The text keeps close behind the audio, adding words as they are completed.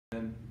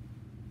And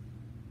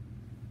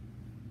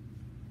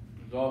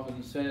it's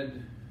often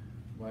said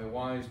by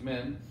wise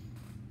men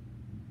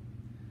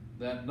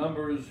that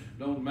numbers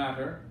don't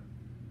matter,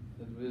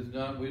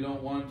 that we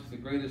don't want the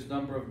greatest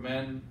number of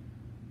men,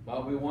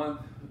 but we want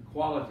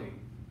quality.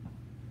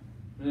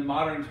 And in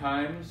modern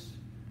times,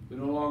 we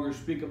no longer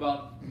speak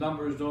about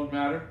numbers don't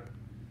matter,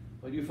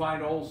 but you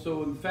find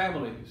also in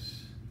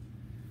families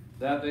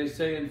that they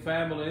say in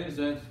families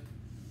that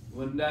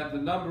the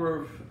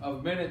number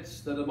of minutes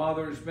that a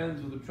mother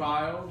spends with a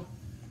child,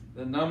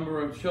 the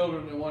number of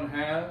children that one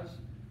has, is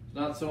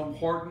not so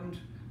important,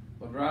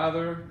 but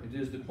rather it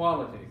is the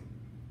quality.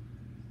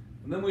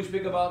 And then we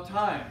speak about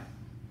time.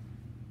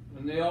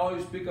 And they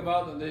always speak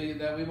about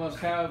that we must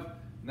have,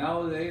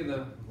 nowadays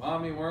the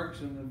mommy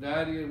works and the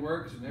daddy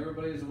works and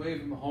everybody's away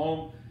from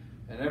home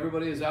and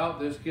everybody is out.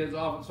 This kid's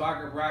off at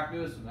soccer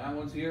practice and that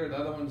one's here, the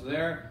other one's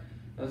there.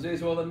 And they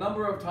say, well, the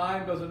number of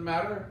time doesn't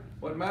matter.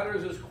 What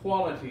matters is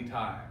quality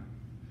time.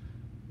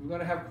 We've got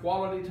to have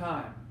quality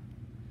time.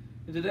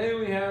 And today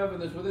we have,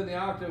 and it's within the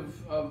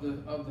octave of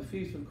the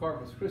Feast of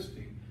Corpus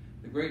Christi,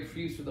 the great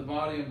feast of the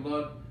body and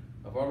blood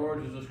of our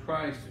Lord Jesus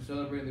Christ, to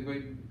celebrate the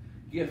great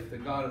gift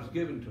that God has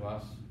given to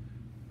us.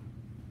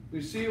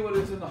 We see what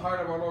is in the heart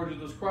of our Lord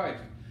Jesus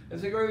Christ.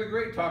 And St. Gregory the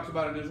Great talks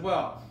about it as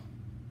well.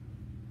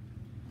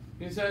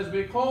 He says,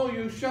 we call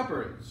you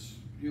shepherds,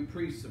 you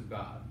priests of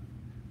God.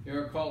 You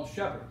are called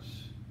shepherds.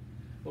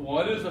 But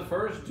what is the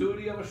first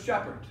duty of a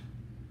shepherd?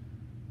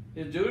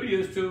 His duty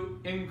is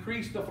to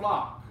increase the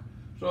flock.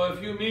 So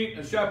if you meet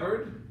a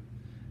shepherd,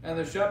 and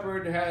the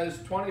shepherd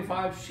has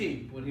 25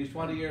 sheep when he's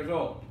 20 years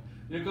old,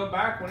 you come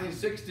back when he's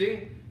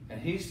 60, and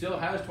he still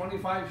has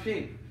 25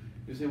 sheep.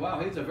 You say,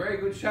 wow, he's a very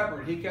good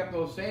shepherd. He kept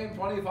those same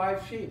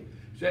 25 sheep.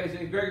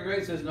 St.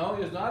 Gregory says, no,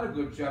 he's not a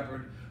good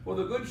shepherd. Well,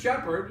 the good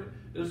shepherd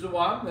is the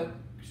one that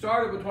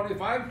started with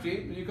 25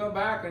 sheep, and you come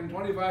back in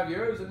 25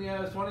 years, and he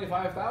has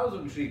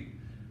 25,000 sheep.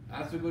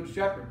 That's a good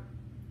shepherd.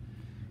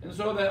 And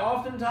so that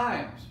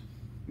oftentimes,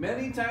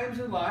 many times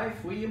in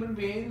life, we human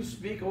beings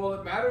speak, well,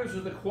 it matters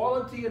is the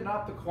quality and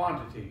not the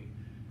quantity.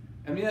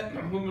 And yet,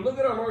 when we look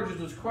at our Lord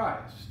Jesus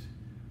Christ,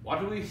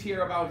 what do we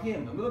hear about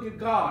him? And we look at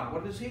God,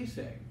 what does he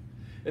say?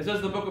 It says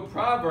in the book of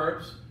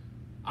Proverbs,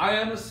 I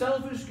am a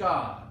selfish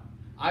God.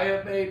 I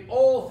have made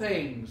all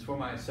things for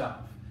myself.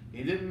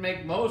 He didn't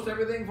make most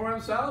everything for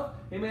himself.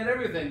 He made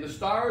everything. The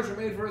stars are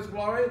made for his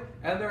glory,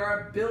 and there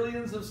are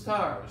billions of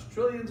stars,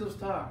 trillions of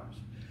stars.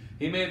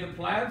 He made the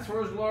plants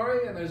for his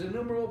glory, and there's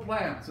innumerable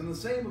plants. And the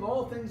same with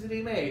all things that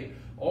he made.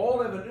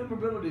 All have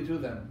innumerability to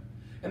them.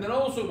 And then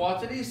also,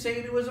 what did he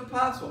say to his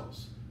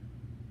apostles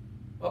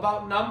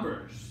about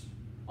numbers?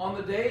 On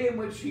the day in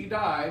which he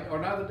died, or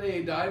not the day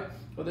he died,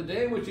 but the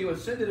day in which he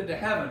ascended into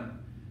heaven,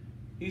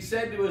 he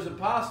said to his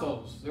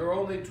apostles, there were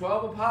only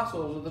 12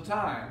 apostles at the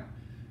time,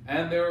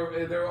 and there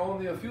were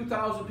only a few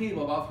thousand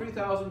people, about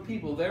 3,000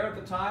 people there at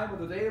the time of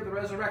the day of the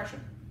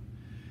resurrection.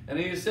 And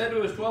he said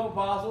to his 12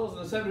 apostles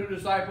and the 72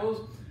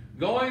 disciples,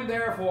 going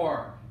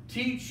therefore,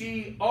 teach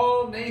ye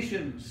all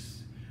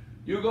nations.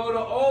 You go to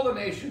all the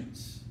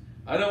nations.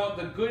 I don't want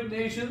the good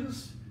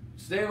nations,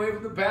 stay away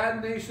from the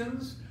bad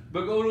nations,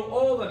 but go to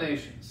all the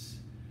nations.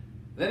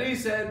 Then he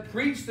said,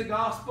 preach the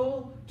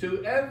gospel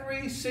to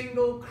every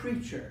single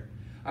creature.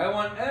 I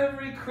want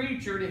every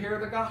creature to hear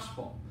the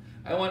gospel.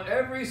 I want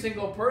every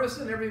single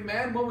person, every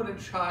man, woman,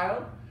 and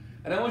child,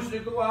 and I want you to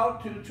go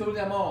out to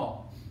them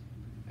all.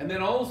 And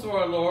then also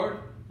our Lord,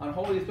 on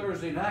Holy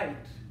Thursday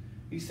night,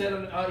 he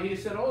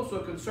said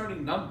also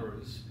concerning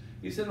numbers,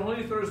 he said on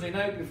Holy Thursday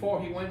night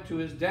before he went to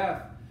his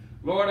death,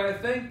 Lord, I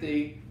thank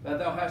thee that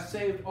thou hast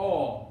saved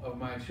all of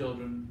my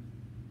children.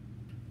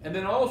 And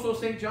then also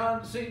St.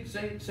 John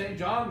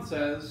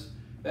says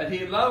that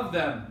he loved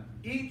them,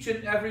 each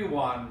and every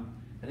one,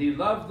 and he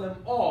loved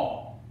them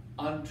all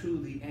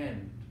unto the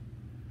end.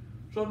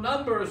 So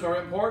numbers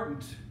are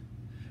important.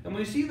 And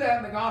we see that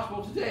in the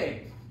gospel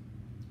today.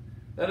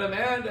 That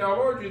our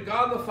Lord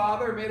God the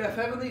Father made a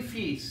heavenly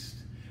feast.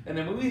 And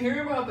then when we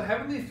hear about the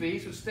heavenly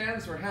feast, which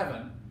stands for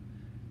heaven,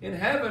 in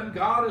heaven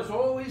God is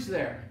always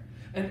there.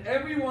 And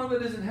everyone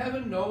that is in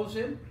heaven knows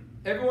him.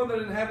 Everyone that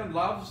is in heaven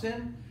loves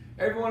him.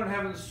 Everyone in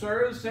heaven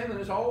serves him and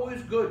is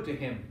always good to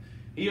him.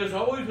 He is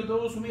always with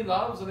those whom he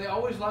loves, and they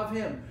always love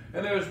him.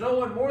 And there is no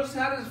one more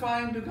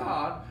satisfying to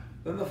God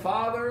than the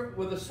Father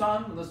with the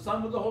Son, and the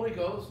Son with the Holy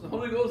Ghost, the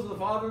Holy Ghost with the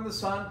Father and the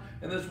Son,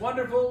 and this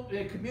wonderful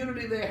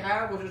community they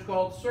have, which is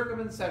called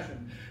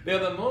circumcision. They are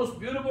the most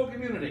beautiful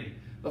community.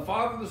 The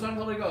Father, the Son, and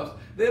the Holy Ghost.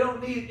 They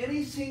don't need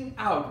anything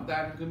out of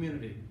that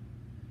community.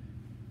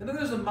 And then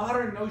there's a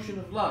modern notion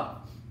of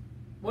love.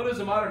 What is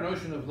a modern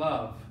notion of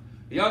love?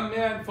 A young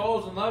man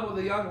falls in love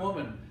with a young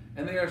woman,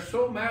 and they are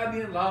so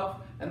madly in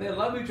love, and they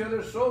love each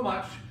other so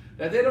much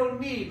that they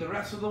don't need the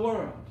rest of the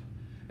world.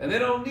 And they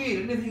don't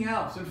need anything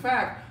else. In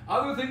fact,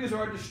 other things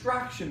are a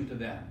distraction to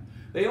them.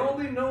 They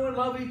only know and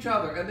love each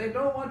other, and they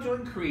don't want to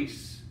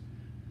increase.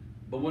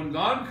 But when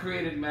God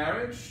created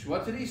marriage,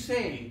 what did he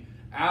say?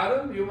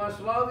 Adam, you must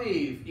love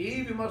Eve.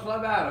 Eve, you must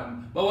love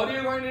Adam. But what are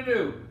you going to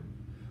do?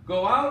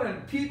 Go out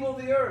and people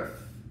the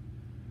earth.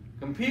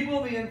 can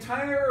people the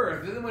entire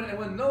earth. And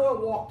when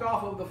Noah walked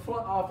off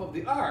of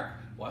the ark,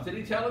 what did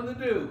he tell him to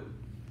do?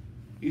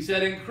 He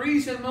said,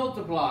 increase and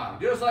multiply.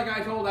 Just like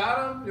I told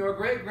Adam, your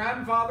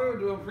great-grandfather,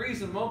 to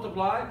increase and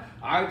multiply,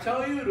 I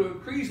tell you to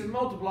increase and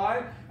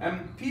multiply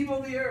and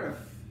people the earth.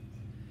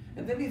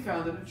 And then he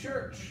founded a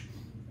church.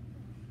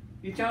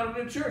 He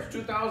founded a church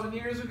 2,000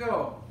 years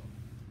ago.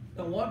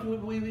 And what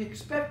would we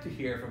expect to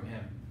hear from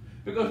him?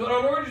 Because what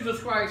our Lord Jesus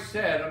Christ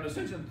said on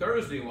Ascension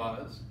Thursday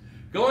was,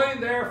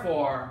 going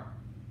therefore,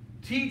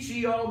 teach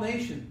ye all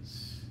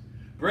nations,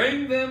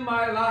 bring them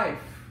my life,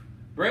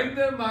 bring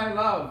them my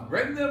love,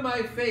 bring them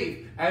my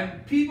faith,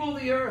 and people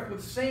the earth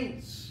with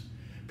saints.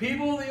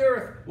 People the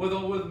earth with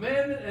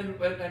men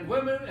and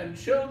women and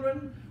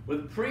children,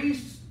 with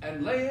priests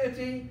and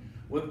laity,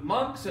 with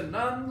monks and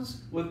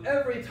nuns, with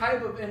every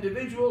type of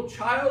individual,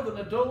 child and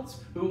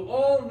adults, who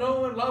all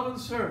know and love and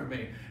serve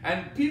me.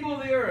 And people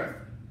the earth,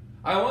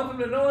 I want them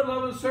to know and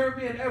love and serve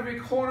me in every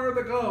corner of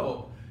the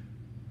globe.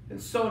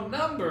 And so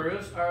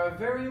numbers are a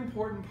very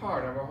important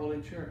part of our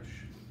Holy Church.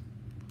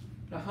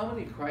 Now, how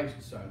many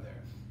Christs are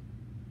there?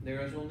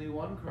 There is only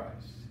one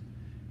Christ.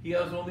 He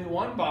has only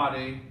one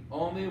body,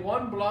 only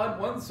one blood,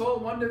 one soul,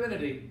 one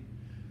divinity.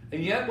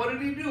 And yet, what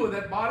did he do with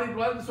that body,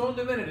 blood, and soul, and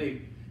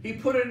divinity? He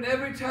put it in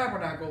every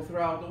tabernacle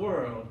throughout the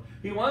world.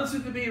 He wants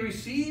it to be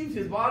received,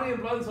 his body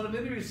and blood and soul and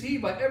divinity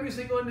received by every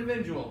single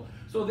individual.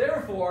 So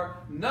therefore,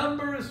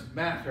 numbers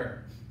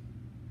matter.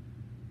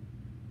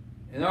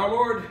 And our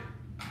Lord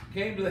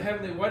came to the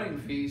heavenly wedding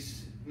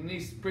feast, and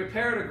he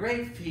prepared a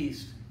great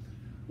feast.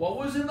 What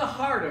was in the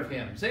heart of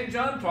him? St.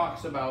 John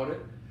talks about it.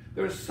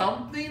 There's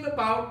something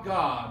about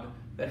God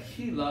that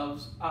he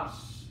loves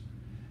us.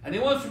 And he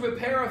wants to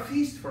prepare a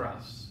feast for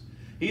us.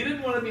 He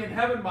didn't want to be in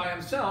heaven by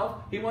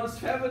himself. He wants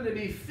heaven to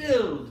be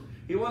filled.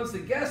 He wants the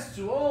guests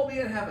to all be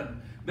in heaven.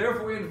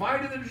 Therefore he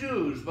invited the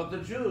Jews, but the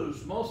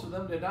Jews, most of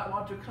them did not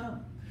want to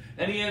come.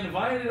 And he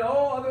invited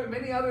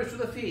many others to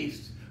the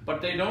feast,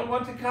 but they don't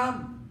want to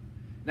come.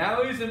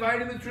 Now he's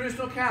inviting the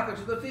traditional Catholics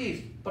to the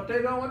feast, but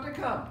they don't want to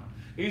come.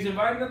 He's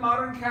inviting the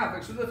modern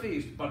Catholics to the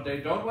feast, but they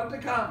don't want to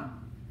come.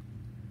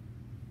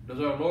 Does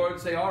our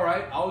Lord say, all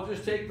right, I'll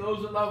just take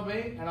those that love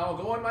me, and I'll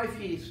go on my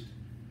feast.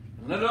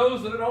 And let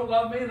those that don't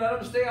love me, let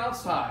them stay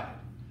outside.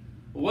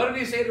 What did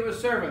he say to his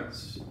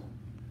servants?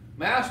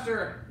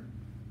 Master,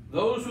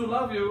 those who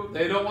love you,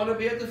 they don't want to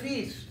be at the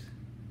feast.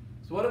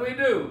 So what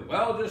do?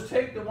 Well, just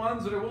take the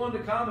ones that are willing to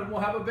come, and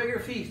we'll have a bigger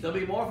feast. There'll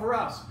be more for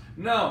us.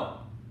 No.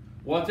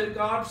 What did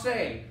God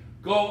say?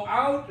 Go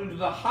out into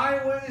the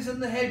highways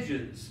and the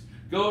hedges.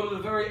 Go to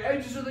the very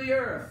edges of the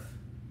earth.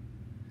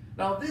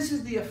 Now, this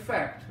is the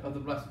effect of the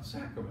Blessed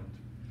Sacrament.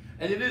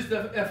 And it is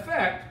the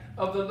effect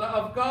of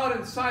God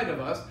inside of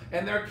us,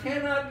 and there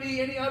cannot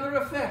be any other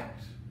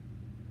effect.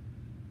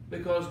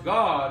 Because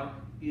God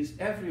is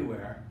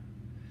everywhere.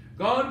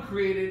 God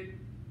created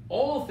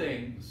all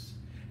things,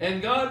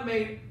 and God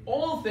made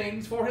all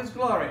things for his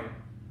glory.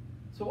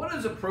 So what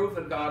is the proof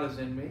that God is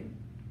in me?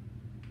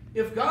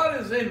 If God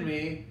is in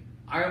me,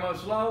 I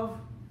must love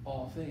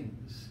all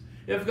things.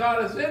 If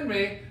God is in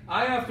me,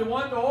 I have to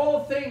want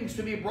all things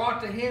to be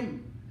brought to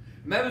him.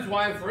 And that is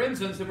why, for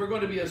instance, if we're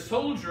going to be a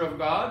soldier of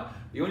God,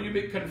 when you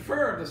be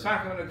confirmed, the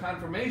sacrament of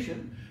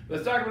confirmation,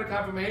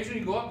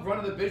 you go up in front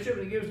of the bishop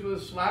and he gives you a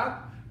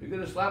slap. You get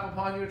a slap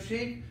upon your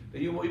cheek,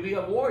 then you will be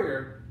a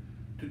warrior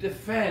to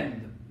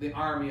defend the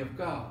army of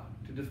God,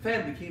 to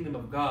defend the kingdom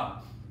of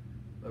God.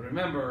 But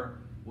remember,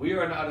 we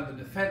are not in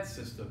the defense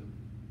system.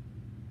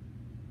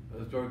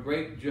 As the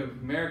great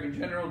American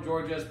General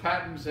George S.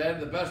 Patton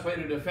said, the best way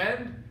to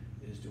defend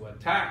is to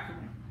attack.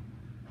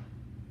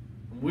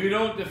 We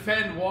don't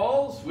defend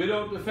walls. We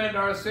don't defend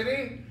our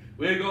city.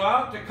 We go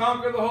out to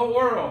conquer the whole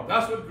world.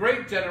 That's what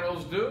great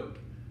generals do.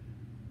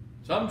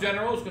 Some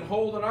generals can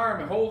hold an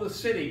army, hold a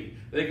city.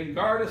 They can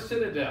guard a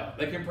citadel.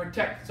 They can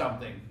protect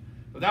something.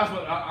 But that's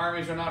what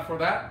armies are not for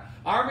that.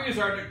 Armies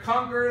are to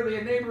conquer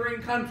the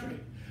neighboring country.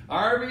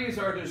 Armies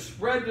are to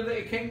spread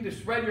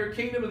your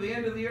kingdom to the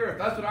end of the earth.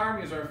 That's what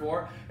armies are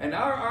for. And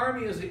our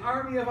army is the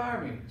army of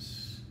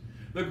armies.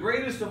 The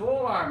greatest of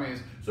all armies.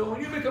 So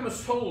when you become a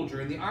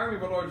soldier in the army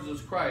of our Lord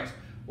Jesus Christ,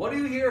 what are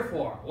you here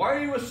for? Why are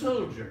you a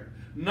soldier?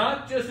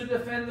 Not just to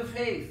defend the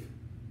faith.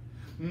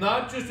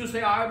 Not just to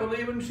say, I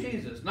believe in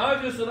Jesus.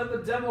 Not just to let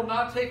the devil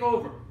not take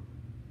over.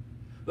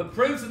 The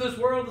prince of this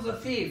world is a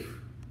thief.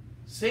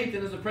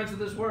 Satan is the prince of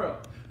this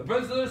world. The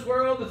prince of this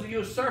world is a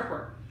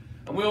usurper.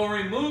 And we will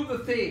remove the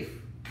thief.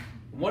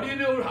 What do you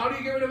do? How do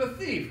you get rid of a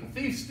thief? A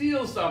thief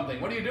steals something.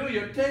 What do?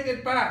 You take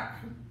it back.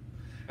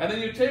 And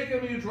then you take him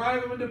and you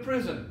drive him into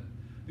prison.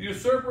 The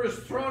usurper is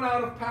thrown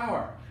out of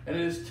power.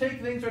 And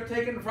things are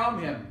taken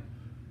from him.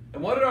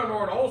 And what did our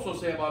Lord also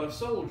say about a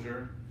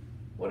soldier?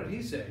 What did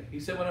he say? He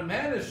said, when a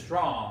man is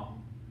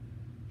strong,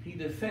 he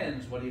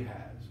defends what he has.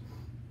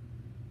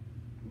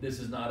 This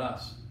is not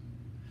us.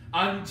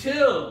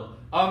 Until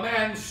a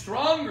man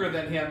stronger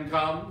than him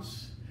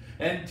comes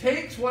and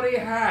takes what he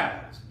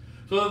has.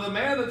 So that the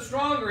man that's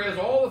stronger has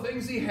all the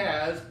things he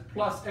has,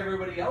 plus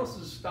everybody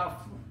else's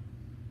stuff.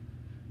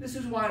 This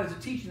is why, as a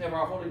teaching of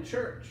our Holy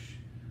Church,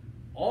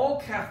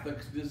 all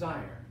Catholics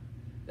desire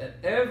that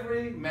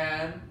every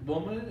man,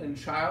 woman, and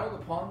child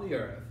upon the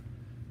earth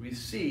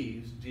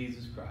receives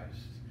Jesus Christ.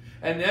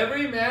 And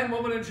every man,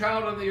 woman, and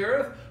child on the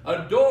earth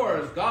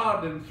adores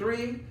God in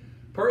three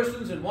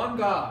persons in one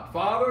God,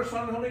 Father,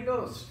 Son, and Holy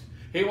Ghost.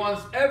 He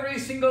wants every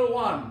single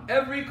one,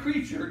 every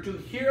creature to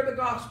hear the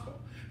gospel.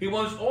 He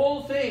wants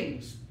all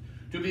things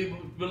to be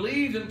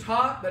believed and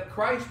taught that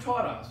Christ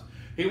taught us.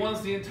 He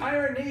wants the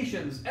entire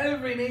nations,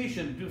 every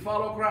nation, to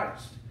follow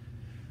Christ.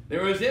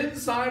 There is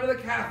inside of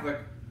the Catholic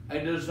a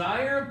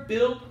desire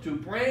built to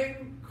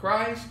bring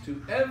Christ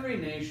to every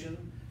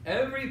nation,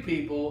 every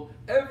people,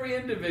 every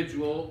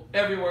individual,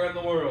 everywhere in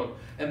the world.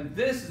 And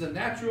this is a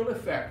natural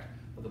effect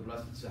of the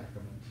Blessed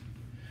Sacrament.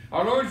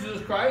 Our Lord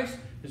Jesus Christ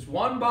is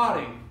one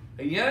body,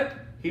 and yet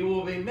he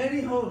will be many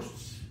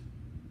hosts,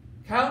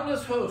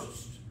 countless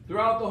hosts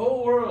throughout the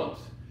whole world.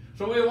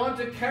 So we want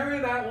to carry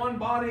that one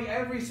body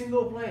every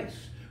single place.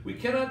 We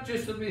cannot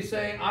just simply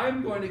say,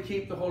 I'm going to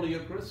keep the Holy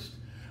Eucharist.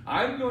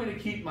 I'm going to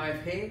keep my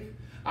faith.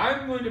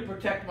 I'm going to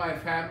protect my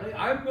family.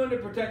 I'm going to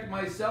protect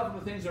myself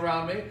and the things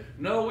around me.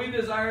 No, we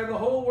desire the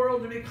whole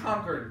world to be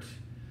conquered.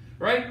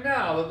 Right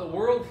now, that the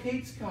world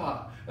hates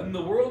God and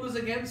the world is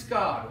against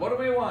God. What do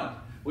we want?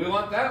 We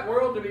want that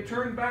world to be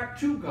turned back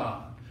to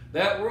God.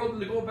 That world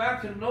to go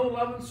back to know,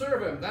 love, and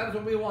serve Him. That is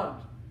what we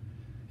want.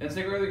 And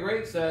St. Gregory the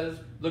Great says,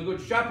 the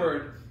Good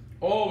Shepherd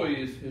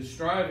always is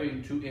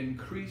striving to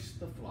increase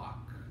the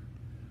flock.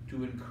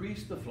 To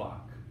increase the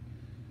flock.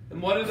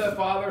 And what did the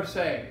Father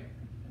say?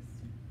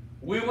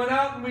 We went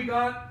out and we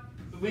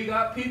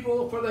got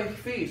people for the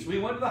feast. We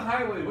went to the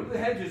highway, we went to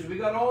the hedges, we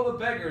got all the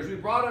beggars, we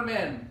brought them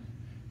in.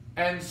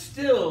 And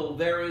still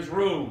there is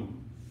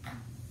room.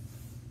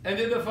 And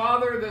did the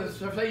Father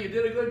say, you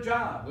did a good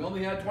job? We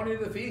only had 20 at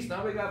the feast,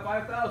 now we got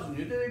 5,000.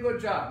 You did a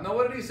good job. No,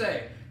 what did he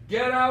say?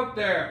 Get out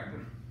there.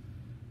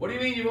 What do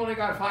you mean you've only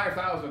got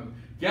 5,000?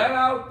 Get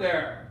out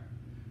there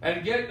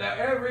and get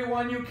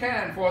everyone you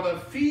can, for the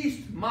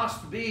feast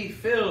must be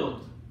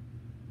filled.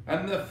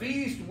 And the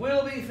feast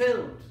will be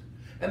filled.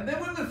 And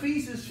then when the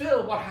feast is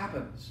filled, what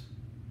happens?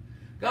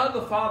 God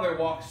the Father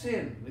walks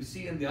in. We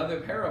see in the other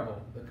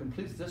parable that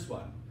completes this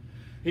one.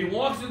 He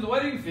walks into the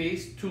wedding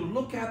feast to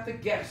look at the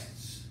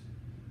guests.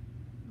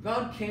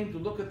 God came to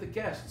look at the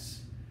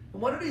guests.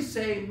 And what did he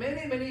say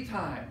many, many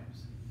times?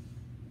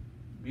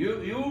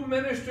 You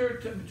minister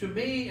to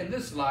me in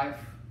this life,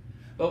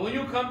 but when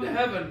you come to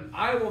heaven,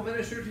 I will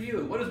minister to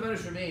you. What does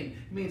minister mean?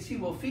 It means he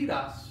will feed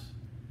us.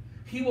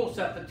 He will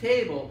set the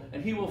table,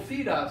 and he will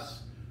feed us.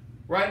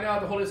 Right now,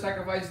 the Holy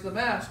Sacrifice of the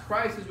Mass,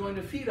 Christ is going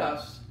to feed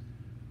us.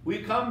 We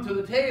come to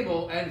the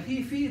table, and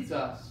he feeds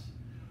us.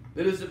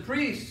 It is the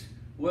priest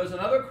who, as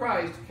another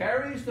Christ,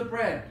 carries the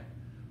bread,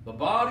 the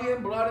body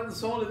and blood and the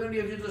soul and divinity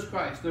of Jesus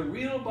Christ, the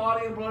real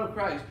body and blood of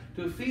Christ,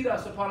 to feed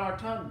us upon our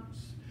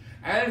tongues.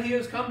 And he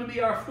has come to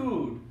be our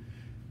food.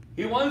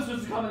 He wants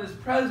us to come in his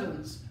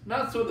presence,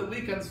 not so that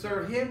we can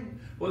serve him,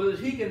 but that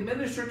he can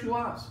minister to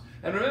us.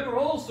 And remember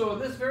also, in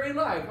this very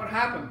life, what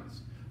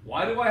happens?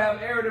 Why do I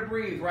have air to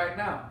breathe right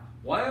now?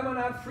 Why am I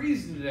not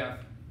freezing to death?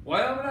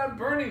 Why am I not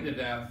burning to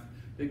death?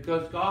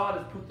 Because God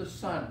has put the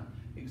sun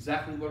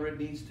exactly where it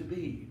needs to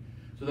be,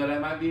 so that I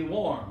might be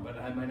warm, but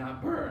I might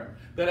not burn,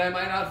 that I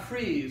might not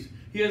freeze.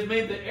 He has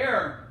made the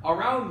air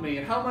around me.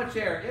 And how much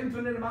air?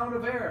 Infinite amount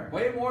of air.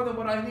 Way more than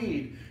what I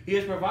need. He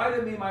has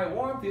provided me my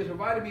warmth. He has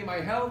provided me my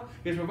health.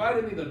 He has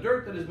provided me the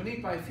dirt that is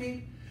beneath my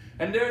feet.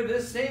 And there,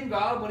 this same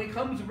God, when he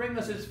comes to bring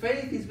us his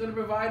faith, he's going to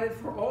provide it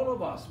for all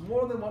of us,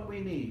 more than what we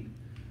need.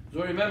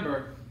 So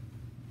remember,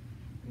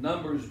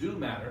 numbers do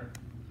matter.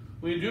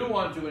 We do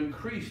want to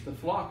increase the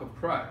flock of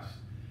Christ.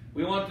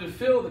 We want to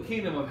fill the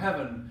kingdom of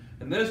heaven.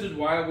 And this is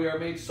why we are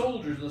made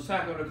soldiers in the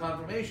sacrament of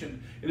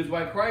confirmation. It is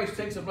why Christ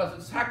takes the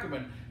blessed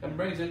sacrament and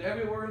brings it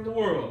everywhere in the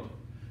world.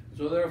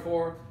 So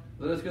therefore,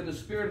 let us get the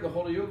spirit of the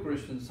Holy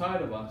Eucharist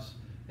inside of us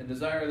and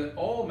desire that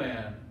all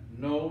man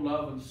know,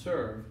 love, and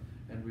serve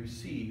and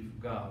receive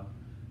God.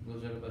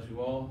 Bless you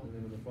all in the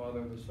name of the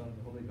Father, the Son, and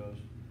the Holy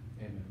Ghost.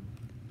 Amen.